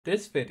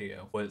This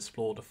video will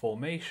explore the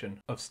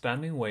formation of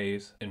standing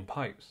waves in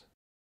pipes.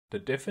 The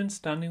different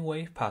standing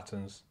wave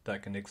patterns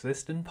that can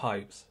exist in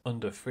pipes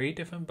under three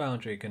different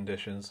boundary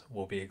conditions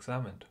will be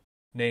examined,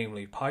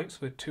 namely pipes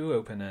with two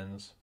open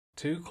ends,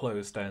 two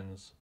closed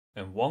ends,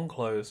 and one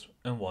closed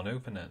and one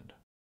open end.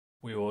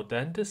 We will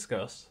then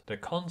discuss the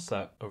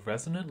concept of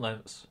resonant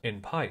lengths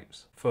in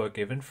pipes for a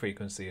given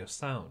frequency of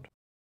sound.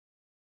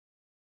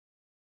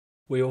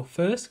 We will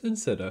first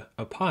consider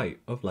a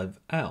pipe of length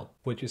L,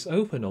 which is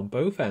open on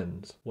both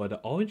ends, where the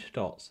orange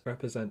dots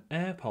represent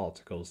air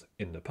particles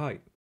in the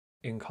pipe.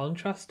 In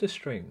contrast to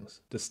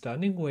strings, the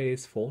standing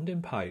waves formed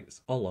in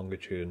pipes are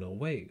longitudinal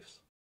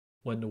waves.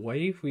 When the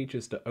wave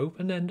reaches the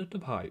open end of the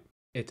pipe,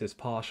 it is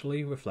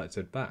partially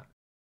reflected back.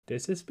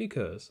 This is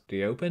because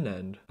the open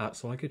end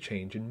acts like a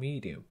change in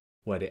medium,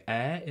 where the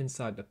air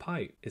inside the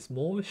pipe is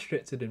more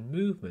restricted in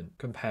movement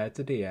compared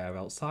to the air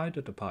outside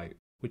of the pipe,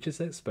 which is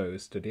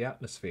exposed to the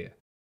atmosphere.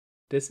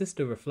 This is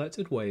the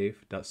reflected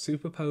wave that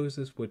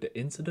superposes with the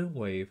incident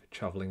wave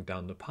travelling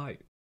down the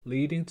pipe,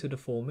 leading to the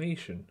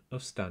formation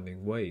of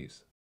standing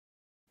waves.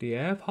 The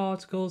air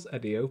particles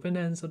at the open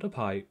ends of the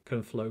pipe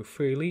can flow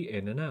freely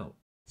in and out,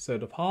 so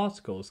the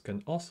particles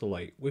can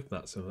oscillate with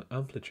maximum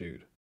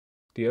amplitude.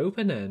 The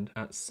open end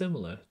acts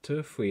similar to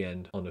a free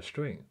end on a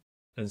string,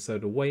 and so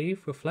the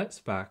wave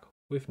reflects back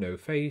with no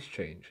phase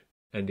change,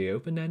 and the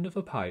open end of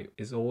a pipe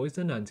is always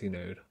an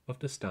antinode of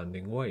the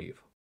standing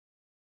wave.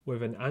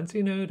 With an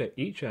antinode at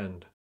each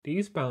end,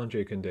 these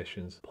boundary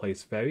conditions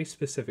place very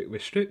specific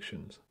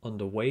restrictions on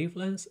the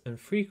wavelengths and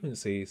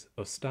frequencies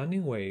of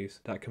standing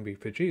waves that can be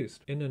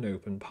produced in an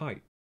open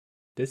pipe.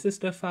 This is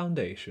the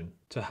foundation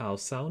to how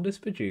sound is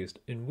produced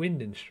in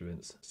wind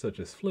instruments such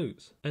as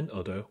flutes and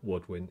other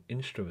woodwind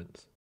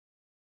instruments.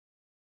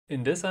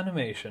 In this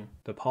animation,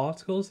 the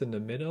particles in the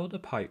middle of the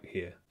pipe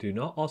here do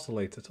not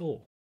oscillate at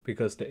all,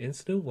 because the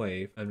incident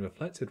wave and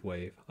reflected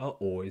wave are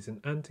always in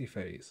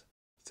antiphase,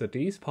 so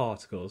these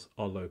particles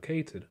are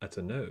located at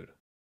a node.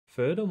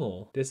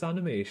 Furthermore, this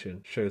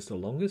animation shows the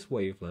longest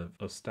wavelength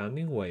of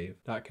standing wave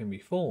that can be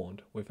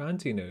formed with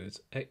antinodes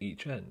at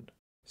each end,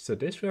 so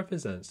this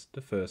represents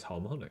the first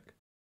harmonic.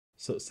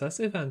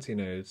 Successive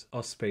antinodes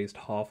are spaced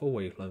half a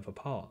wavelength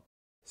apart,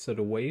 so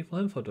the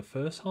wavelength of the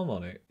first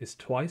harmonic is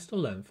twice the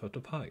length of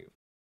the pipe.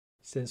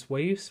 Since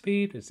wave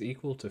speed is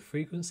equal to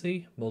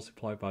frequency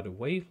multiplied by the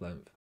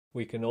wavelength,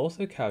 we can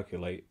also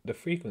calculate the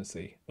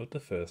frequency of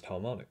the first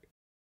harmonic.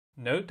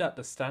 Note that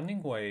the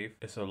standing wave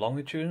is a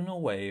longitudinal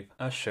wave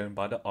as shown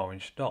by the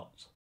orange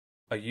dots.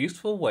 A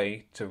useful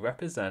way to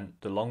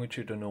represent the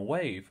longitudinal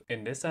wave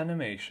in this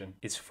animation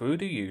is through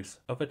the use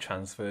of a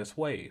transverse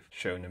wave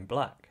shown in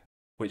black,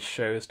 which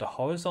shows the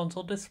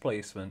horizontal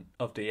displacement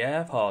of the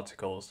air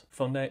particles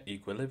from their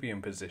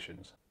equilibrium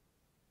positions.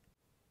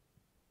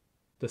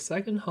 The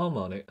second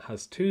harmonic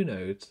has two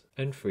nodes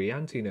and three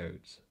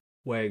antinodes,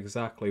 where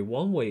exactly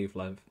one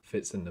wavelength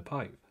fits in the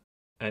pipe,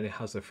 and it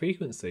has a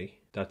frequency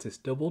that is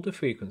double the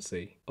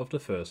frequency of the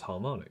first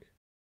harmonic.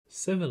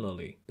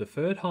 Similarly, the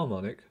third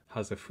harmonic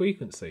has a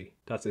frequency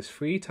that is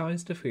 3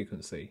 times the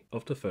frequency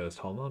of the first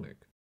harmonic.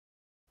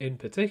 In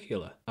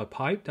particular, a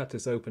pipe that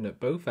is open at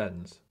both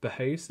ends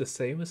behaves the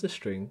same as a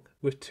string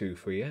with two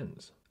free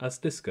ends, as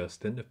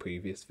discussed in the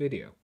previous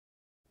video.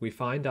 We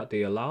find that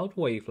the allowed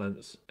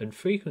wavelengths and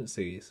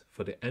frequencies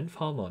for the nth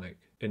harmonic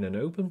in an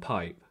open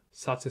pipe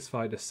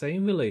satisfy the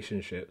same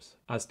relationships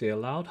as the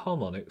allowed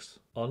harmonics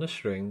on a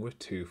string with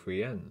two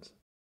free ends,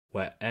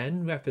 where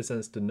n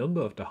represents the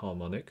number of the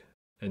harmonic,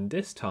 and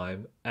this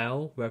time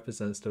L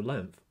represents the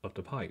length of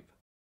the pipe.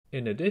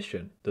 In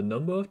addition, the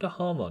number of the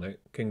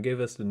harmonic can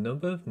give us the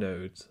number of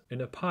nodes in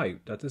a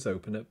pipe that is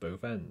open at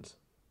both ends.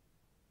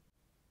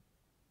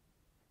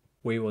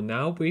 We will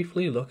now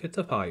briefly look at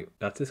a pipe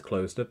that is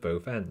closed at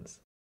both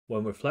ends.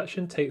 When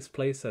reflection takes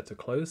place at a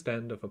closed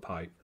end of a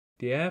pipe,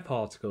 the air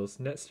particles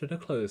next to the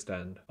closed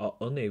end are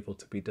unable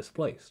to be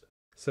displaced,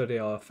 so they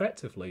are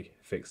effectively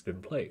fixed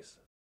in place,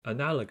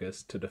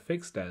 analogous to the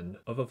fixed end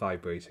of a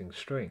vibrating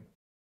string.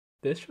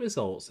 This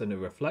results in a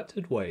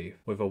reflected wave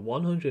with a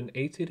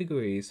 180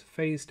 degrees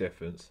phase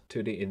difference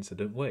to the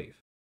incident wave.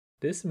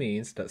 This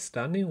means that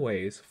standing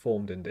waves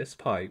formed in this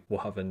pipe will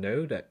have a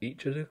node at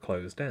each of the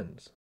closed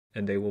ends,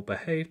 and they will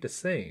behave the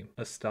same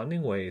as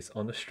standing waves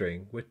on a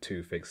string with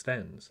two fixed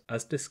ends,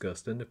 as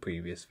discussed in the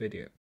previous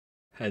video.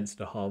 Hence,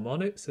 the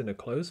harmonics in a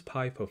closed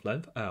pipe of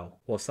length L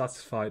will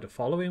satisfy the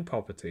following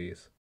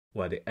properties,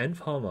 where the nth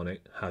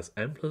harmonic has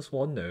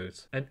n+1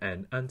 nodes and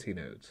n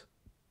antinodes.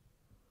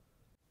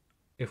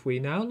 If we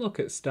now look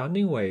at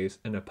standing waves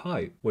in a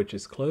pipe which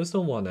is closed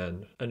on one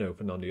end and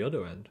open on the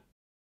other end,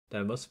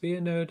 there must be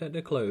a node at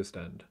the closed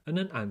end and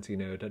an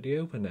antinode at the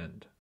open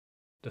end.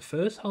 The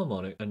first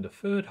harmonic and the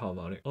third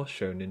harmonic are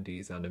shown in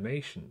these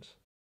animations,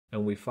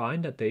 and we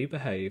find that they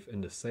behave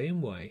in the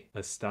same way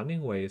as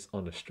standing waves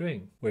on a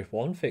string with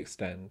one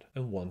fixed end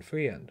and one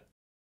free end.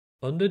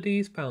 Under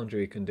these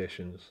boundary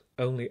conditions,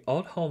 only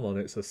odd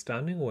harmonics of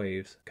standing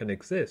waves can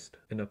exist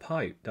in a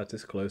pipe that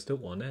is closed at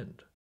one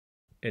end.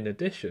 In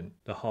addition,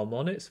 the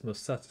harmonics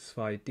must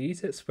satisfy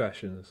these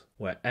expressions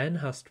where n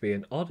has to be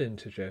an odd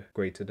integer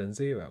greater than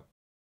 0.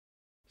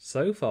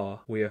 So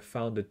far, we have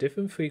found the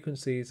different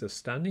frequencies of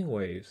standing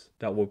waves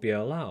that will be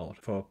allowed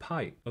for a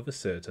pipe of a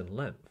certain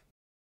length.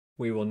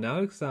 We will now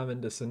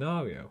examine the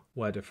scenario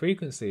where the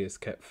frequency is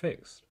kept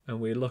fixed,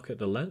 and we look at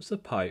the lengths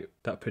of pipe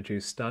that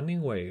produce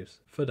standing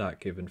waves for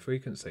that given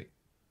frequency.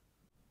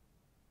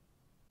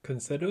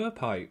 Consider a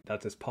pipe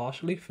that is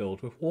partially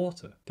filled with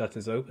water that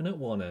is open at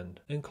one end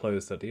and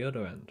closed at the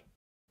other end.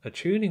 A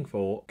tuning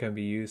fork can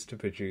be used to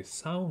produce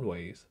sound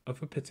waves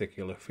of a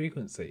particular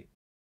frequency.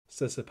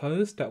 So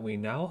suppose that we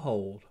now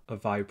hold a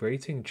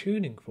vibrating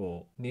tuning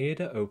fork near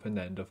the open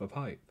end of a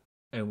pipe,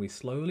 and we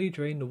slowly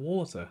drain the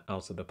water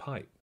out of the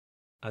pipe.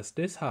 As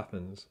this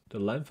happens, the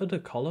length of the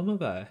column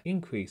of air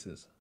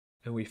increases,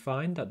 and we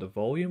find that the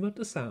volume of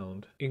the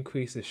sound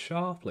increases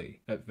sharply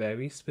at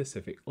very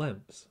specific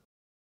lengths.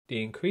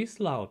 The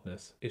increased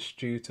loudness is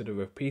due to the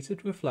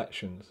repeated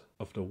reflections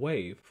of the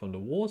wave from the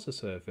water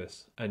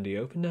surface and the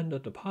open end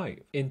of the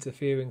pipe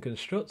interfering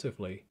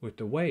constructively with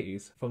the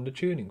waves from the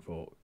tuning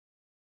fork.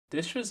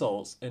 This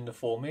results in the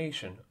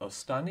formation of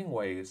standing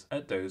waves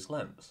at those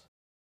lengths,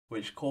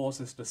 which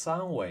causes the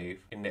sound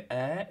wave in the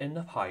air in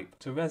the pipe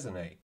to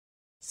resonate.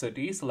 So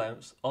these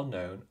lengths are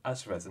known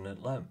as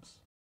resonant lengths.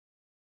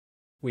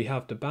 We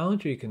have the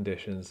boundary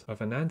conditions of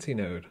an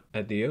antinode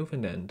at the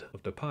open end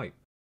of the pipe,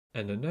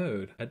 and a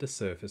node at the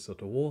surface of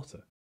the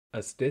water,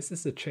 as this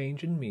is a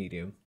change in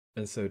medium,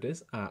 and so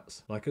this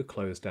acts like a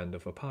closed end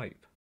of a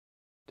pipe.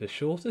 The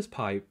shortest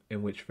pipe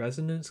in which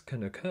resonance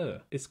can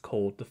occur is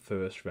called the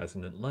first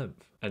resonant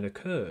length, and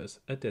occurs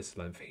at this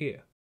length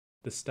here.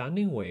 The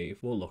standing wave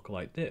will look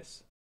like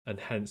this, and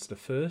hence the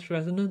first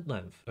resonant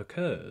length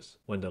occurs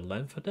when the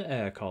length of the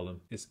air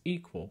column is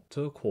equal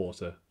to a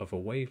quarter of a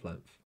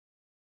wavelength.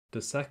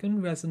 The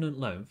second resonant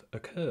length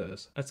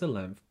occurs at a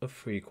length of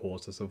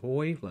 3/4 of a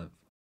wavelength,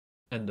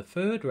 and the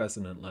third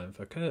resonant length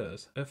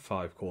occurs at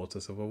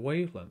 5/4 of a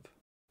wavelength,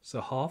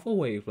 so half a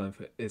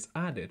wavelength is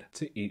added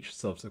to each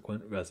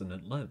subsequent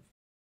resonant length.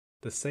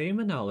 The same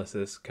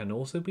analysis can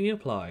also be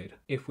applied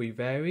if we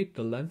varied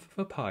the length of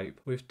a pipe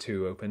with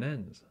two open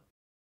ends.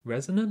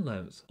 Resonant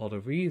lengths are the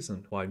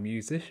reason why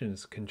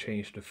musicians can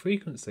change the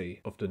frequency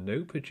of the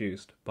note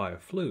produced by a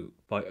flute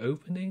by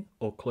opening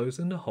or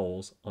closing the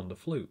holes on the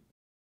flute.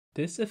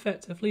 This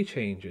effectively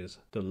changes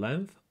the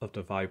length of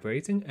the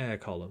vibrating air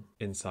column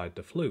inside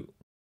the flute,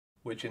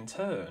 which in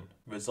turn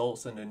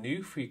results in a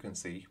new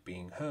frequency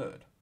being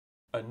heard,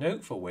 a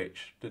note for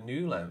which the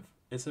new length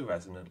is a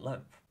resonant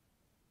length.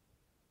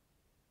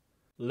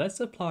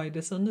 Let's apply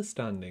this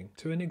understanding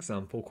to an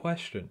example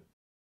question.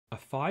 A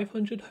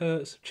 500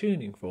 Hz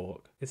tuning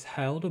fork is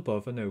held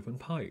above an open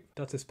pipe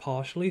that is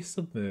partially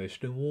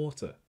submerged in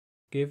water.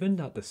 Given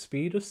that the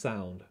speed of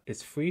sound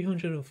is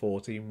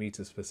 340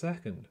 meters per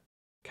second,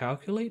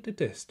 calculate the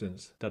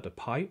distance that the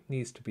pipe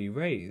needs to be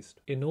raised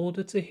in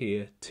order to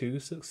hear two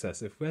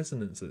successive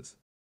resonances.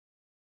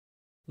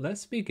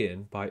 Let's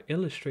begin by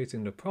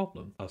illustrating the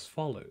problem as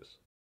follows.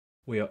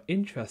 We are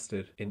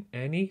interested in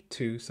any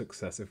two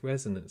successive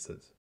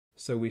resonances,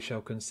 so we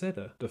shall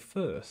consider the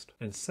first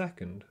and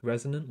second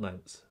resonant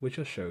lengths which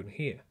are shown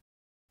here.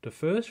 The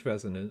first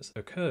resonance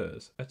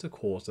occurs at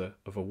 1/4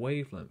 of a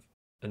wavelength,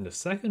 and the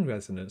second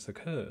resonance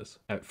occurs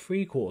at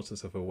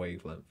 3/4 of a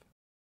wavelength.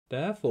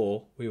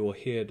 Therefore, we will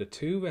hear the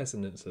two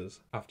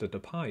resonances after the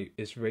pipe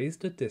is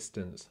raised a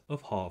distance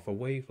of half a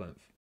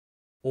wavelength.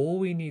 All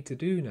we need to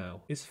do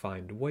now is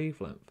find the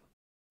wavelength.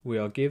 We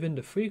are given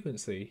the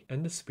frequency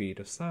and the speed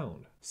of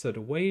sound, so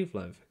the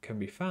wavelength can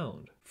be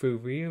found through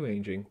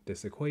rearranging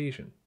this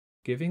equation,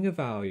 giving a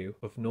value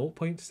of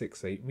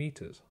 0.68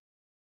 meters.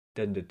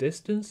 Then the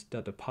distance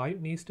that the pipe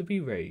needs to be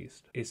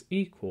raised is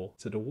equal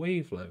to the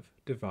wavelength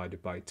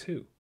divided by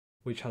 2,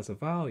 which has a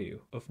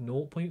value of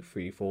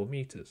 0.34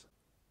 meters.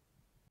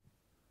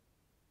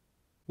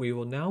 We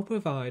will now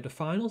provide a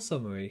final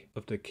summary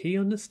of the key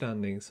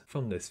understandings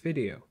from this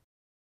video.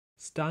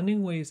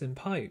 Standing waves in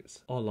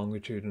pipes are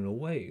longitudinal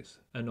waves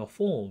and are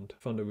formed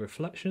from the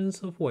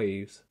reflections of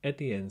waves at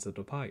the ends of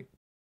the pipe.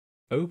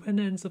 Open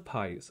ends of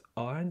pipes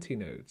are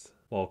antinodes,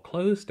 while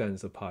closed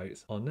ends of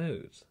pipes are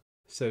nodes,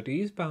 so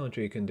these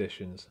boundary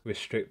conditions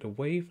restrict the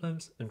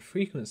wavelengths and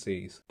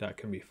frequencies that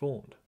can be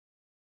formed.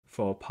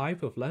 For a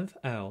pipe of length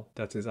L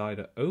that is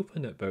either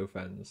open at both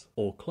ends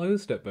or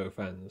closed at both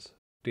ends,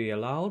 the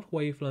allowed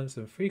wavelengths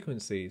and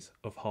frequencies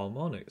of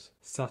harmonics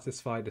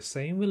satisfy the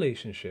same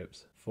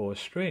relationships for a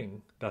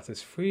string that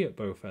is free at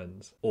both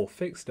ends or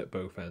fixed at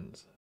both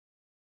ends.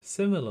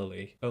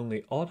 Similarly,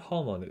 only odd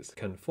harmonics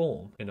can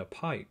form in a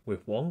pipe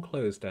with one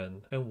closed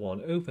end and one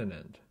open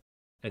end,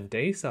 and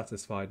they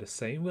satisfy the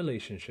same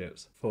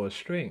relationships for a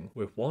string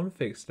with one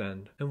fixed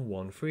end and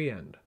one free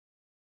end.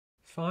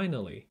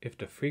 Finally, if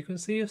the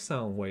frequency of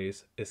sound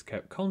waves is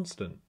kept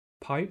constant,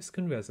 pipes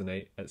can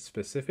resonate at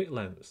specific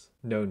lengths,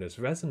 known as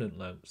resonant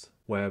lengths,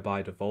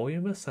 whereby the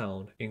volume of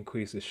sound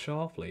increases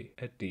sharply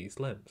at these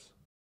lengths.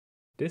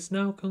 This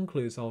now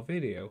concludes our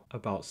video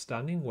about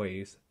standing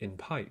waves in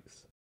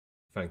pipes.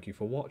 Thank you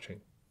for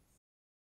watching.